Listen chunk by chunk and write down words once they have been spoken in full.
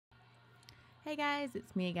Hey guys,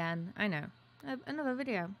 it's me again. I know, another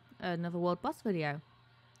video, another world boss video.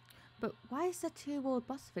 But why is there 2 world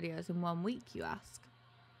boss videos in 1 week, you ask?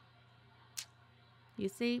 You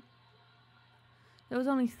see, there was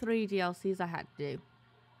only 3 DLCs I had to do.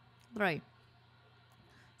 3.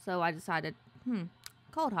 So I decided,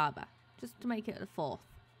 Coldharbour, just to make it the 4th.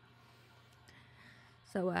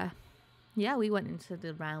 So, yeah, we went into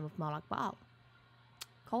the realm of Molag Bal.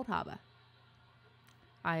 Coldharbour.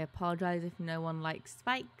 I apologise if no one likes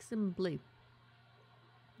spikes and blue.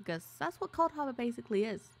 Because that's what Coldharbour basically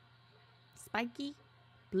is. Spiky,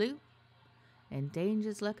 blue, and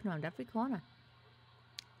dangers lurking around every corner.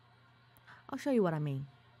 I'll show you what I mean.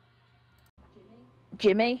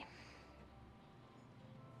 Jimmy?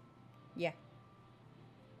 Yeah.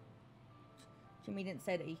 Jimmy didn't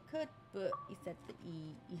say that he could, but he said that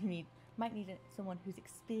he might need someone who's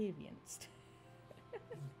experienced.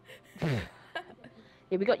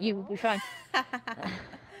 Yeah, we got you, we'll be fine. I'm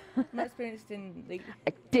not experienced in the...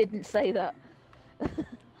 I didn't say that.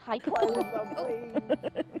 Hi, Chloe.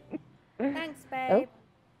 Thanks, babe.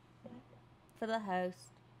 For the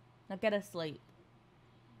host. Now get asleep.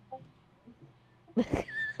 That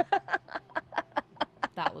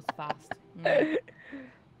was fast. You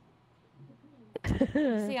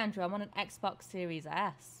see, Andrew, I'm on an Xbox Series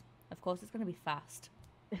S. Of course it's going to be fast.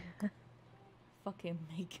 Fucking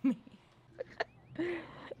make me.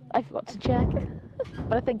 I forgot to check,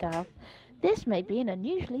 but I think I have. This may be an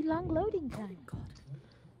unusually long loading time. God.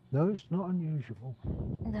 No, it's not unusual.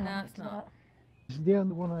 No, it's not. It's the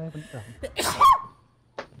only one I haven't done.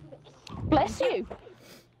 Bless you!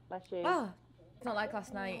 Bless you. Oh, it's not like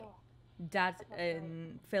last night. Dad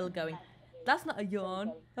and Phil going, that's not a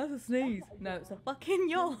yawn, that's a sneeze. No, it's a fucking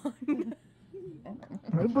yawn.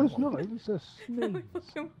 It was not, it was a sneeze. It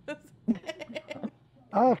fucking was.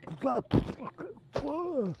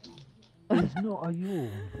 It's not a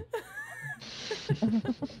yawn.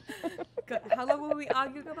 God, how long were we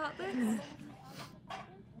arguing about this?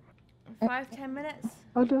 5-10 minutes?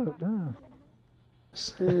 I don't know.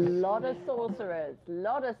 Lot of sorcerers.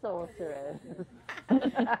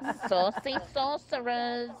 Saucy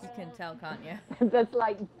sorcerers. You can tell, can't you? There's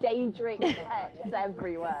like Daedric pets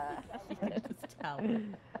everywhere. You can just tell.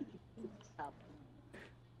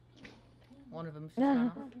 One of them's just run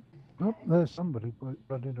off. Oh, there's somebody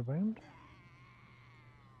running around.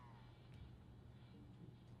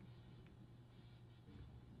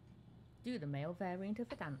 Do the male variant of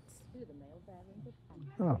the dance.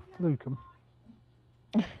 Oh, Lucan.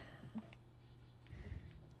 I've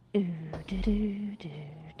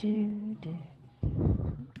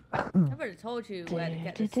already told you where to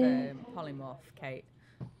get this polymorph, Kate.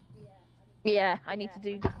 Yeah, I need to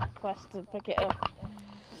do the quest to pick it up.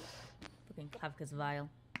 Fucking Klavka's vial.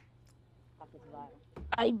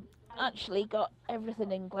 I actually got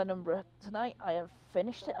everything in Glenumbra tonight. I have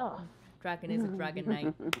finished it off. Dragon is a dragon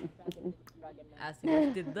knight. As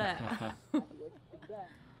you did that. I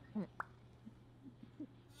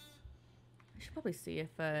should probably see if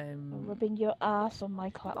Rubbing your ass on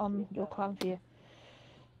my on your clan view.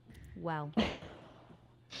 well. I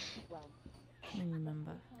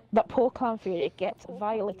remember. That poor clan view, it gets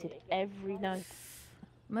violated every night.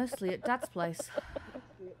 Mostly at Dad's place.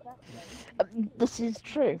 This is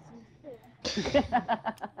true. We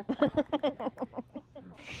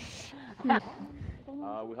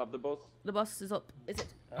have the boss. The boss is up. Is it?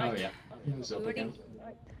 Oh yeah, it's up Ready? again.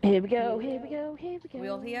 Here we go, here we go, here we go. We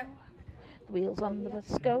all here? The wheels on the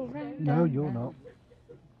bus go round. No, you're not.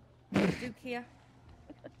 Duke here.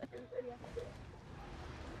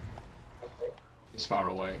 It's far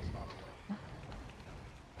away.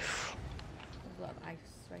 There's a lot of ice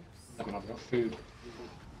stripes. I mean, I've got food.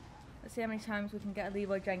 Let's see how many times we can get a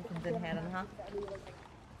Leroy Jenkins in here then, huh?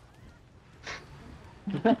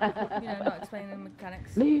 You know, not explaining the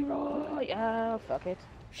mechanics. Leroy, oh, fuck it.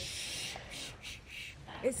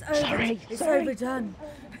 It's over. Sorry, it's sorry. overdone.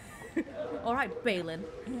 All right, Balin.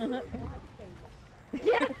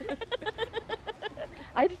 Yeah.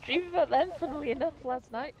 I had a dream about them, funnily enough,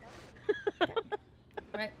 last night.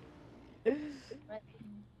 Right.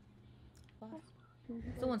 What?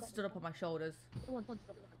 Someone stood up on my shoulders.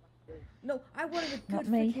 No, I wanted a good Not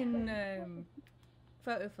me. freaking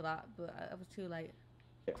photo for that, but I was too late.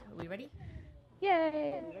 Are we ready?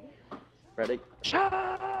 Yay! Ready?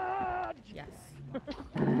 Charge! Yes. It's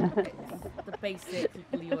the basic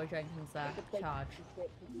Leroy Jenkins there. Charge.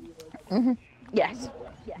 Yes.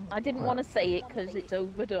 I didn't want to say it because it's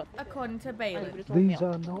overdone. According to Balin. These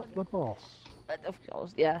are not the boss. Of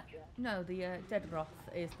course, yeah. No, the Dead Broth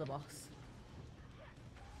is the boss.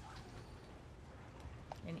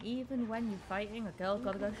 And even when you're fighting, a girl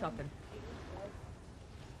gotta go shopping.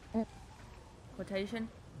 quotation,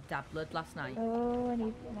 dad blood last night. Oh, I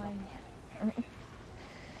need mine.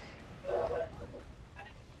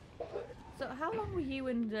 So how long were you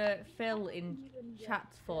and Phil in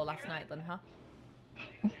chats for last night then, huh?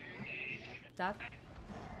 Dad?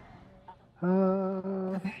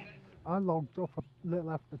 I logged off a little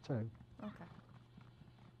after 2. Okay.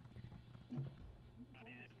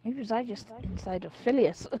 Maybe was I just inside of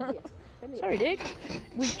Phileas? Sorry, dude.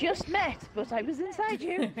 We just met, but I was inside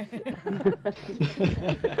you.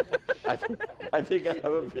 I think I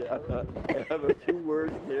have a few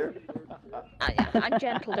words here. I'm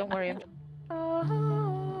gentle, don't worry.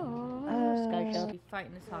 Sky shot. Be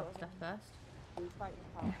fighting this hard stuff first.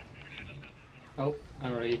 Oh,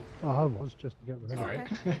 alright. Oh, I was just to get rid of it. Alright.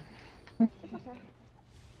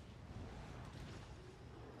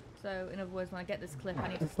 So, in other words, when I get this clip, I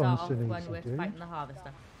need to That's start off nice when to we're do. fighting the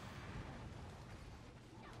harvester.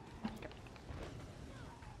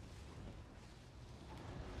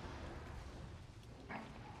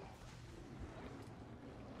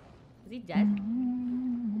 Is he dead?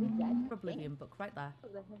 Oblivion book right there.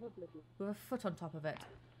 With a foot on top of it.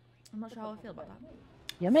 I'm not sure how I feel about that.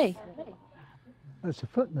 Yummy. That's a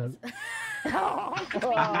footnote. Oh,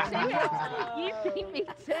 you beat me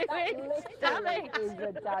to it. Damn it. Is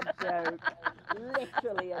a dad joke.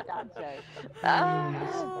 Literally a dad joke.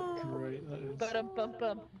 Ah. Great, that is.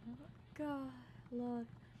 Ba-dum-bum-bum. God, Lord.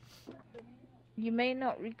 You may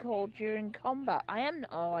not recall during combat. I am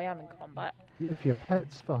in combat. If your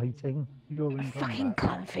pet's fighting, you're in Fucking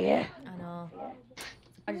combat. comfy. I know.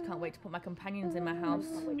 I just can't wait to put my companions in my house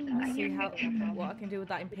and see what I can do with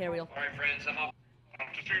that Imperial. Alright friends, I'm up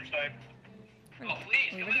to stream side. Oh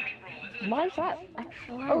please, Are you don't ready? let me roll. This is Why is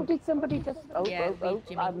that? Oh, did somebody just... Oh, Yeah, oh, oh,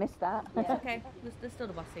 Jimmy. I missed that. It's okay. There's still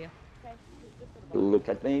the boss here. Look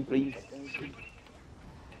at me, please.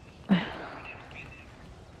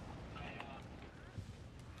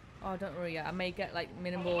 Oh, don't worry. I may get like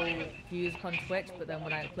minimal views on Twitch, but then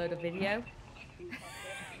when I upload a video,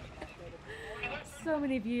 so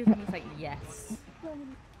many views. I'm just like, yes.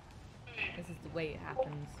 This is the way it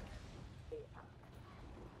happens.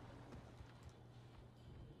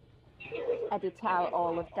 Edit out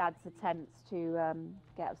all of Dad's attempts to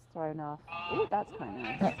get us thrown off. Ooh, that's quite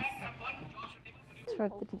nice. It's for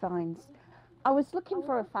the Divines. I was looking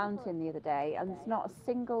for a fountain the other day, and there's not a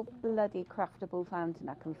single bloody craftable fountain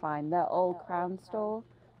I can find. They're all Crown Store,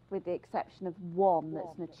 with the exception of one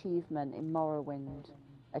that's an achievement in Morrowind.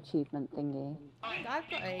 Achievement thingy. I've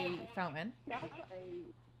got a fountain.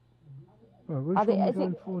 Well, which Are they- one are is we it-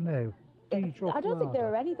 going for now? Deedroth I don't think there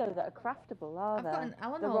Larder. are any though that are craftable, are I've there? got an They're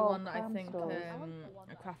Eleanor all one that I Crown think Stores.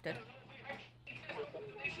 I crafted.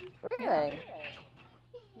 Really?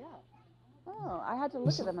 Oh, I had to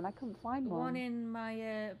look at them and I couldn't find The one. one in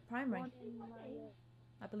my primary.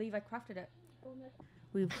 I believe I crafted it.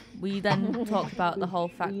 We then talked about the whole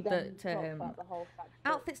fact that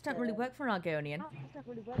outfits don't really work for an Argonian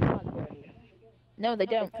No, they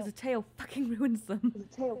don't. because the tail fucking ruins them.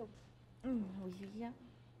 Yeah.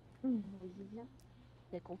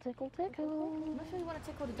 Tickle, tickle, tickle. I'm not sure you want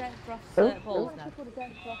to tickle the Daedric's balls now.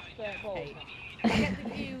 Hey. I get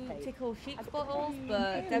that you tickle sheep's balls,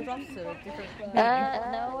 but Daedric's are different.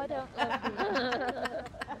 No, I don't.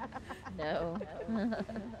 No.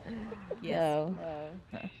 Yes. No.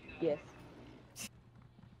 Yes.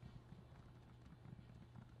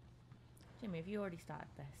 Jimmy, have you already started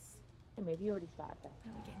this? Let me get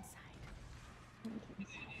inside.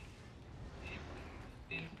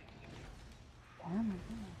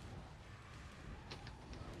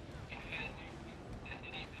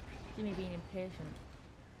 Jimmy being impatient.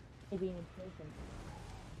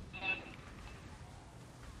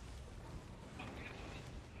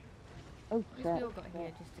 Oh, Just shit. we all got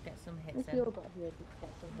here just to get some hits in.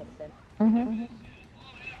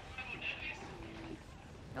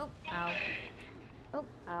 Oh, ow. Oh,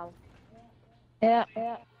 ow. Yeah.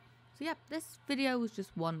 So yep, this video was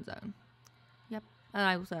just one zone. Yep, and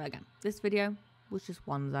I will say it again. This video was just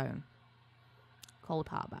one zone.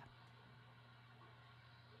 Coldharbour.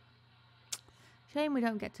 Shame we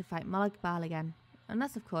don't get to fight Molag Bal again.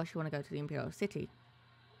 Unless of course you want to go to the Imperial City.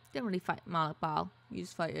 Don't really fight Molag Bal. You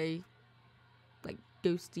just fight a like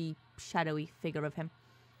ghosty, shadowy figure of him.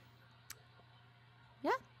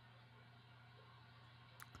 Yeah.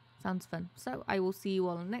 Sounds fun. So I will see you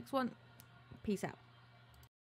all in the next one. Peace out.